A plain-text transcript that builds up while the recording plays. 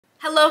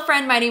Hello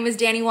friend, my name is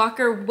Dani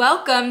Walker.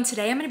 Welcome.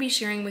 Today I'm going to be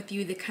sharing with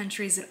you the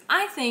countries that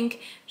I think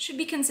should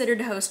be considered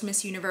to host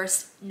Miss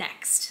Universe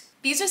next.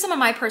 These are some of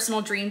my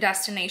personal dream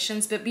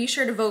destinations, but be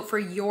sure to vote for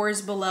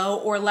yours below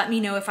or let me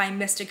know if I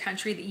missed a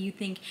country that you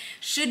think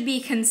should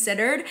be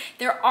considered.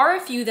 There are a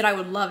few that I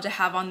would love to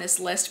have on this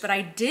list, but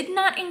I did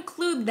not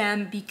include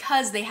them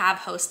because they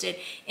have hosted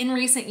in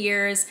recent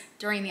years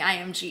during the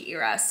IMG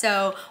era.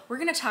 So we're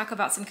going to talk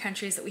about some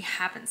countries that we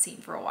haven't seen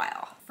for a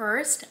while.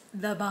 First,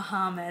 the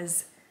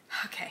Bahamas.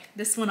 Okay,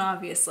 this one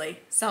obviously,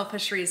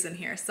 selfish reason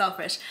here,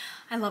 selfish.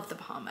 I love the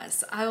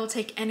Bahamas. I will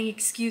take any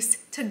excuse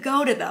to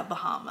go to the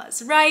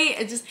Bahamas, right?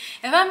 If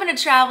I'm gonna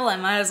travel, I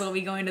might as well be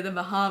going to the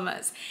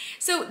Bahamas.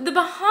 So the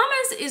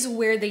Bahamas is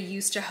where they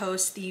used to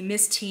host the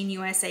Miss Teen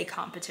USA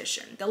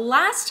competition. The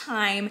last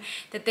time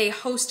that they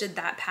hosted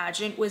that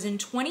pageant was in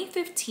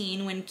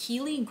 2015 when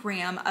Keely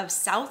Graham of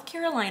South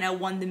Carolina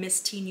won the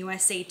Miss Teen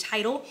USA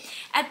title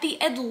at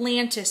the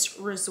Atlantis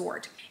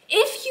Resort.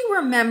 If you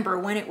remember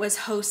when it was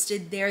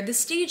hosted there, the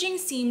staging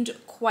seemed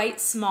quite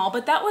small,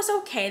 but that was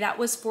okay. That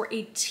was for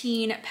a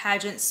teen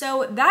pageant,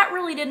 so that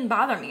really didn't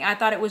bother me. I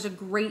thought it was a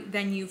great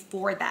venue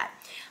for that.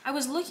 I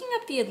was looking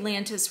up the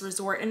Atlantis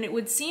Resort, and it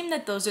would seem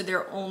that those are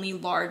their only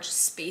large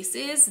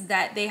spaces,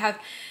 that they have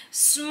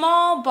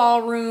small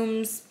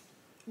ballrooms,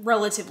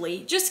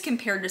 relatively, just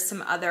compared to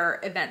some other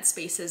event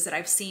spaces that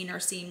I've seen or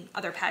seen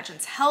other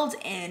pageants held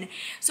in.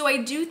 So I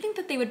do think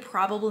that they would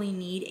probably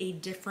need a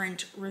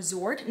different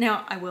resort.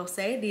 Now, I will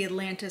say the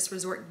Atlantis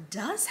Resort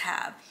does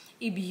have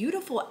a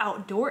beautiful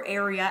outdoor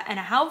area, and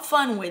how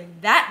fun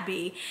would that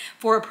be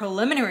for a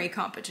preliminary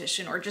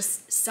competition or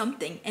just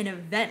something, an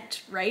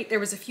event, right? There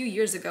was a few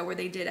years ago where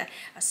they did a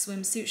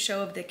swimsuit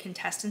show of the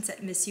contestants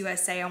at Miss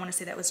USA. I want to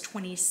say that was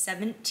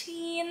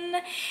 2017,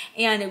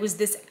 and it was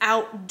this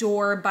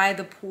outdoor by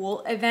the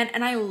pool event,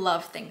 and I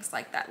love things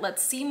like that.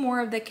 Let's see more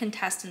of the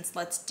contestants.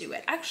 Let's do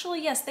it.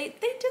 Actually, yes, they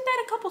did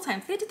that a couple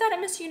times. They did that at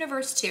Miss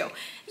Universe too.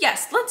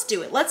 Yes, let's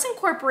do it. Let's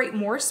incorporate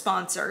more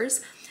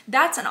sponsors.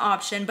 That's an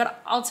option,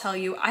 but I'll tell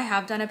you, I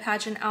have done a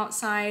pageant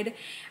outside.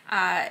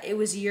 It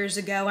was years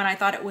ago, and I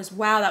thought it was,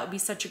 wow, that would be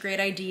such a great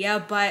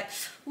idea, but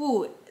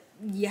ooh,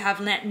 you have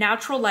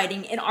natural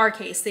lighting. In our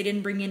case, they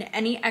didn't bring in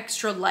any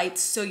extra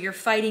lights, so you're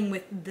fighting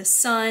with the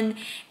sun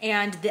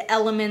and the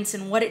elements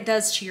and what it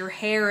does to your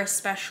hair,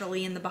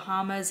 especially in the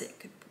Bahamas.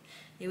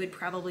 It would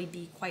probably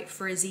be quite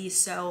frizzy,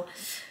 so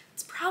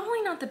it's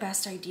probably not the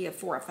best idea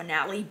for a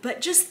finale, but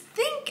just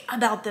think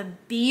about the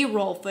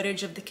B-roll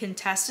footage of the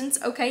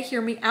contestants. Okay,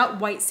 hear me out.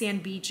 White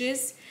sand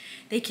beaches.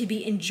 They could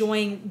be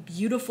enjoying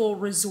beautiful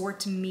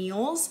resort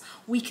meals.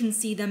 We can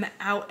see them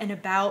out and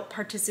about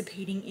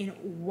participating in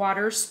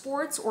water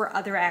sports or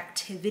other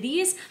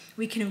activities.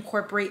 We can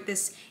incorporate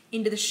this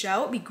into the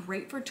show. It'd be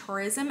great for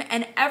tourism,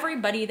 and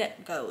everybody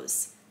that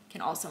goes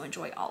can also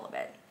enjoy all of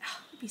it.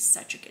 It'd be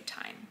such a good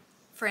time.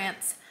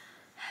 France.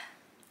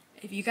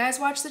 If you guys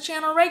watch the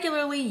channel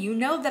regularly, you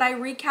know that I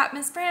recap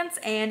Miss France,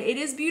 and it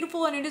is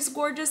beautiful and it is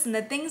gorgeous, and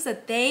the things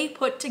that they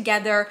put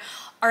together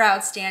are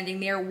outstanding.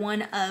 They are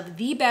one of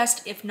the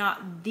best, if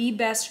not the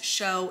best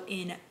show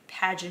in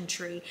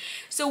pageantry.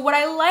 So what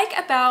I like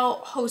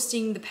about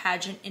hosting the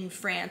pageant in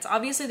France,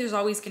 obviously there's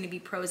always going to be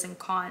pros and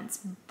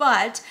cons,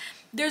 but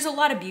there's a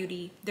lot of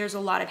beauty, there's a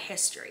lot of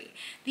history.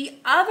 The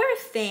other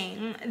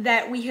thing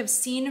that we have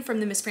seen from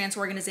the Miss France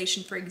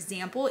organization, for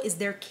example, is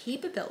their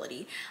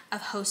capability of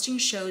hosting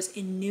shows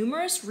in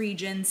numerous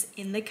regions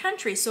in the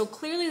country. So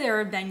clearly there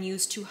are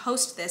venues to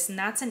host this, and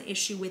that's an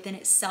issue within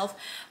itself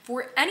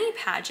for any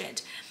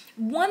pageant.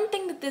 One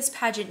thing that this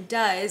pageant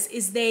does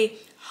is they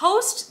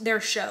host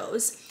their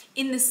shows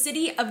in the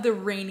city of the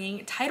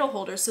reigning title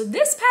holder. So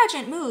this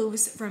pageant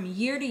moves from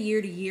year to year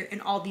to year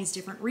in all these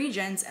different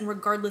regions, and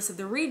regardless of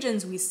the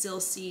regions, we still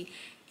see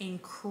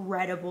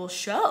incredible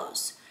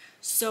shows.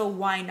 So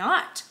why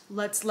not?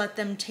 Let's let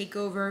them take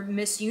over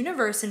Miss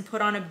Universe and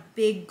put on a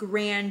big,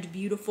 grand,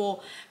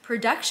 beautiful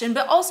production.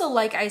 But also,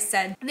 like I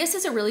said, this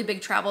is a really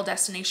big travel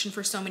destination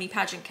for so many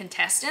pageant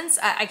contestants.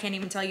 I can't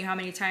even tell you how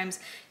many times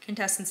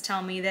contestants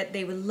tell me that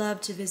they would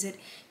love to visit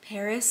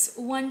Paris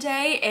one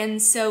day,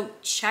 and so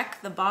check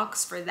the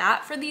box for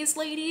that for these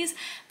ladies.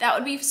 That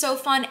would be so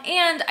fun,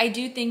 and I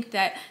do think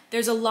that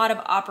there's a lot of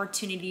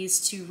opportunities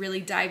to really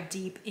dive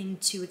deep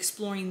into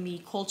exploring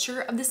the culture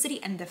of the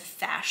city and the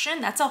fashion.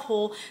 That's a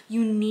whole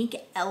unique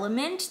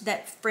element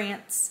that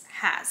France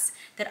has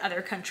that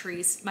other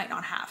countries might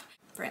not have.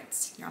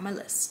 France, you're on my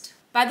list.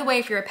 By the way,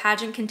 if you're a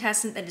pageant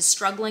contestant that is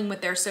struggling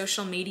with their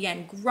social media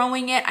and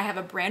growing it, I have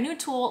a brand new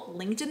tool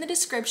linked in the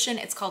description.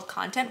 It's called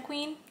Content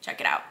Queen.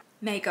 Check it out.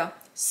 Mexico,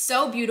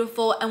 so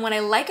beautiful. And what I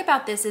like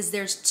about this is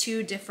there's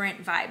two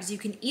different vibes. You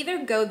can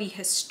either go the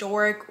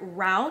historic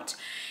route,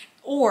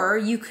 or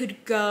you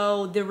could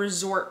go the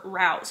resort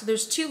route. So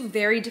there's two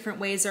very different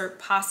ways, or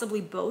possibly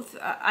both.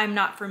 I'm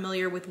not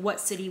familiar with what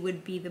city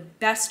would be the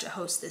best to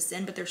host this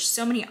in, but there's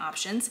so many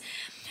options.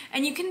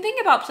 And you can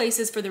think about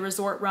places for the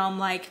resort realm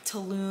like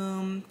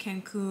Tulum,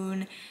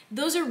 Cancun.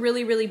 Those are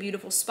really, really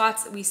beautiful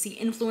spots that we see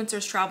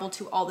influencers travel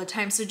to all the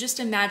time. So just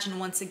imagine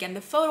once again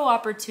the photo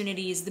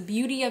opportunities, the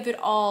beauty of it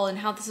all, and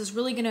how this is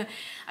really gonna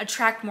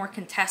attract more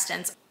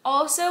contestants.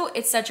 Also,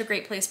 it's such a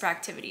great place for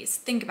activities.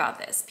 Think about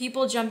this.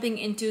 People jumping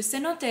into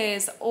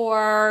cenotes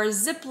or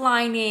zip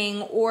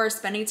lining or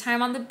spending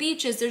time on the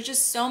beaches. There's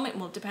just so many,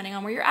 well, depending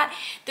on where you're at,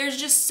 there's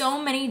just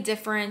so many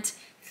different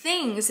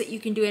things that you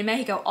can do in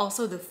Mexico.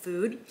 Also the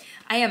food.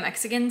 I am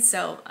Mexican,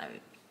 so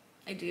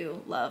I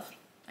do love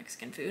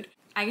Mexican food.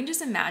 I can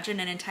just imagine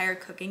an entire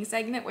cooking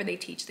segment where they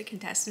teach the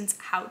contestants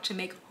how to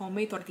make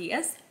homemade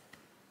tortillas.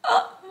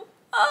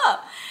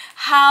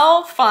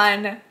 How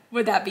fun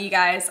would that be,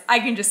 guys? I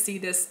can just see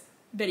this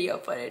video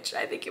footage.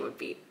 I think it would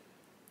be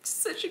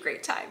such a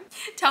great time.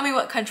 Tell me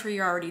what country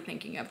you're already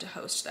thinking of to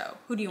host though.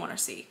 Who do you want to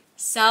see?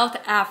 South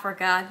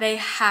Africa, they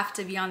have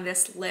to be on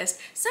this list.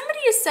 Somebody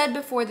has said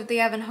before that they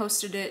haven't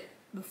hosted it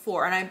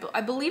before, and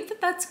I believe that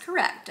that's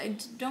correct. I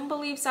don't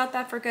believe South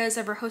Africa has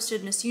ever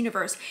hosted Miss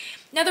Universe.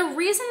 Now, the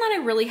reason that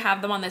I really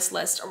have them on this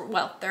list,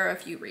 well, there are a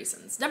few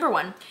reasons. Number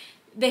one,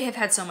 they have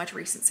had so much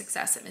recent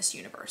success at Miss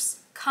Universe.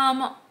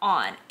 Come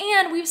on.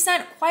 And we've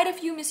sent quite a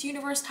few Miss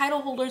Universe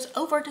title holders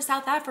over to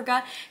South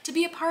Africa to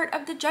be a part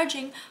of the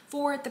judging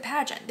for the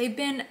pageant. They've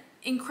been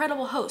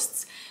incredible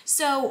hosts.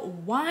 So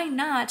why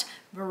not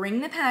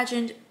bring the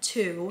pageant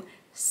to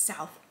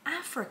South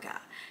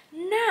Africa?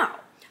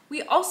 Now,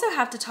 we also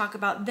have to talk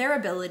about their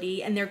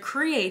ability and their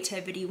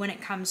creativity when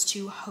it comes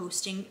to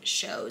hosting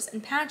shows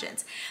and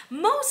pageants.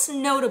 Most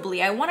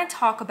notably, I want to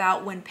talk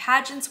about when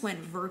pageants went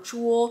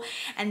virtual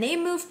and they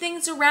moved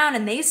things around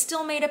and they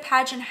still made a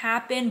pageant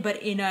happen,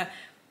 but in a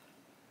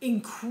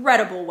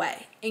incredible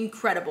way.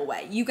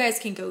 You guys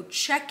can go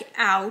check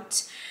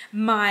out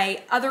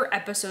my other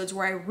episodes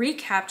where I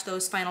recapped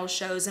those final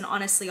shows and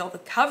honestly all the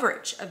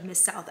coverage of Miss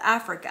South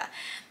Africa.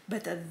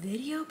 But the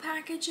video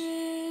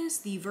packages,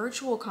 the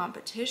virtual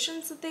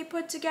competitions that they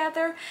put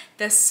together,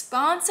 the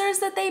sponsors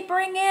that they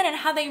bring in and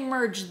how they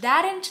merge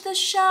that into the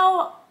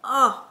show,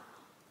 oh,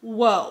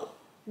 whoa.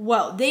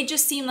 They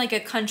just seem like a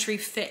country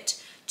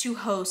fit to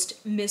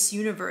host Miss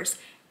Universe.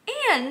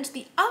 And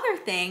the other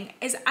thing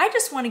is I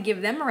just want to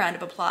give them a round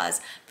of applause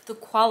for the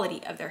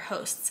quality of their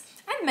hosts.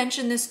 I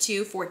mentioned this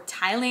too for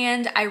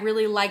Thailand. I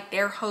really like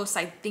their hosts.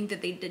 I think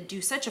that they did do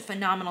such a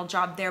phenomenal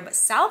job there. But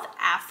South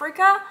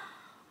Africa,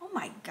 oh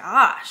my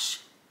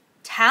gosh,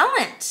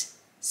 talent,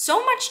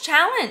 so much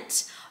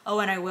talent. Oh,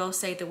 and I will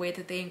say the way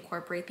that they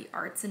incorporate the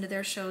arts into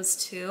their shows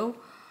too.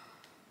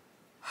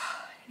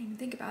 I didn't even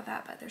think about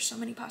that, but there's so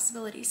many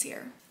possibilities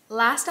here.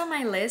 Last on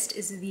my list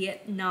is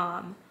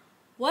Vietnam.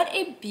 What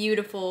a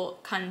beautiful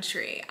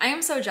country. I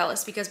am so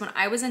jealous because when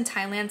I was in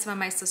Thailand, some of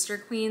my sister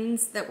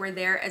queens that were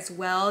there as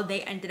well,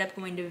 they ended up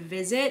going to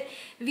visit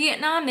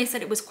Vietnam. They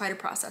said it was quite a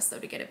process though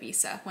to get a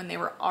visa when they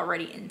were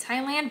already in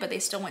Thailand, but they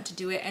still went to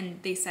do it and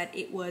they said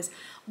it was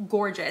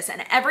gorgeous.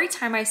 And every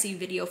time I see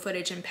video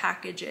footage and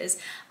packages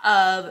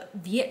of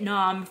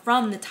Vietnam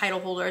from the title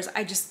holders,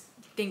 I just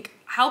think,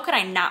 how could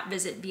I not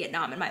visit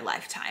Vietnam in my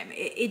lifetime?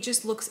 It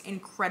just looks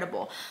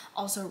incredible.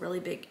 Also really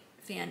big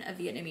fan of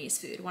Vietnamese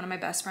food. One of my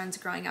best friends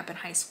growing up in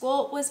high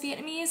school was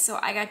Vietnamese, so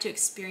I got to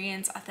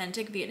experience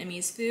authentic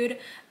Vietnamese food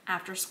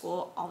after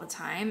school all the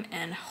time,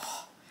 and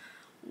oh,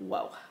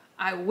 whoa,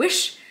 I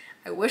wish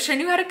I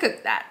knew how to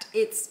cook that.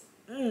 It's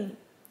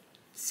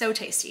so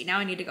tasty. Now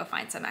I need to go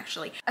find some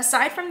actually.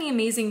 Aside from the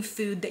amazing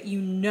food that you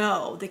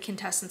know the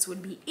contestants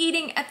would be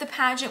eating at the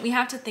pageant, we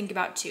have to think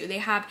about too. They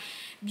have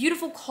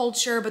beautiful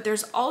culture, but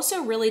there's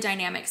also really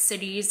dynamic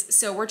cities.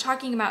 So we're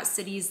talking about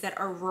cities that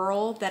are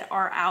rural, that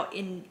are out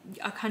in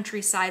a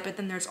countryside, but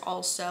then there's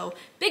also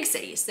big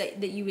cities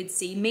that you would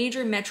see,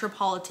 major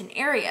metropolitan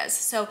areas.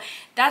 So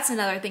that's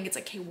another thing. It's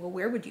like, okay, well,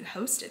 where would you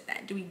host it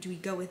then? Do we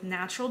go with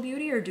natural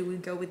beauty or do we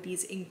go with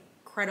these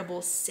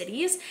incredible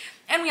cities?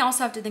 And we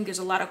also have to think there's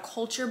a lot of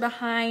culture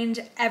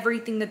behind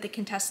everything that the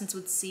contestants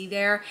would see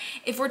there.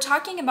 If we're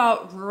talking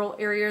about rural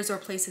areas or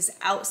places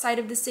outside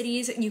of the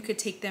cities, you could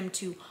take them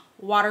to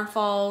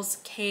waterfalls,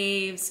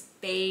 caves,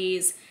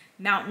 bays,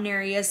 mountain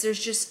areas.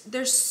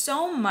 There's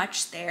so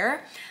much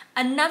there.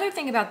 Another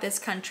thing about this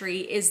country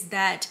is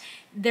that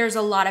there's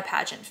a lot of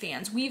pageant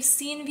fans. We've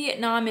seen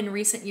Vietnam in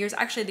recent years.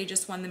 Actually, they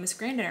just won the Miss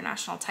Grand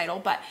International title,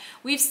 but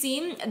we've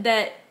seen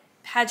that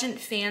pageant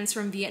fans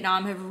from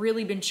Vietnam have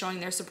really been showing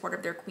their support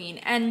of their queen.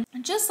 And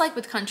just like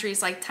with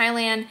countries like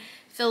Thailand,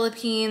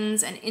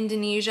 Philippines, and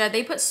Indonesia,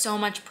 they put so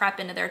much prep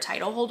into their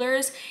title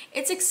holders.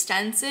 It's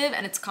extensive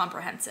and it's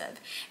comprehensive.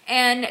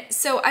 And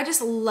so I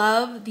just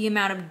love the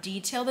amount of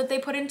detail that they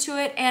put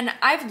into it. And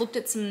I've looked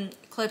at some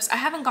clips. I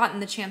haven't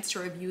gotten the chance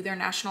to review their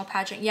national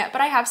pageant yet, but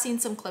I have seen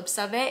some clips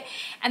of it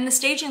and the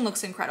staging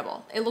looks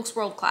incredible. It looks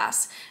world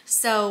class.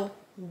 So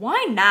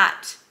why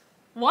not?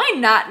 Why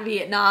not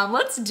Vietnam?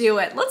 Let's do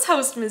it. Let's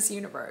host Miss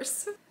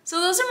Universe. So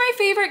those are my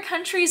favorite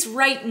countries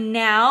right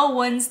now,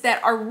 ones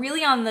that are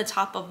really on the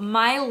top of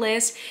my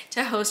list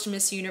to host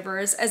Miss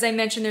Universe. As I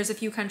mentioned, there's a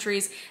few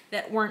countries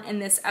that weren't in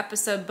this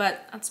episode,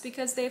 but that's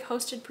because they've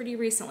hosted pretty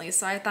recently.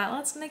 So I thought,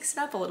 let's mix it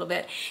up a little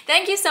bit.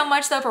 Thank you so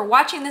much though for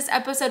watching this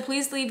episode.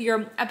 Please leave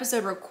your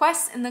episode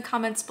requests in the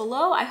comments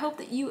below. I hope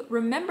that you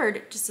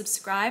remembered to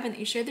subscribe and that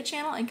you shared the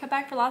channel and come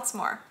back for lots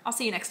more. I'll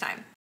see you next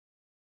time.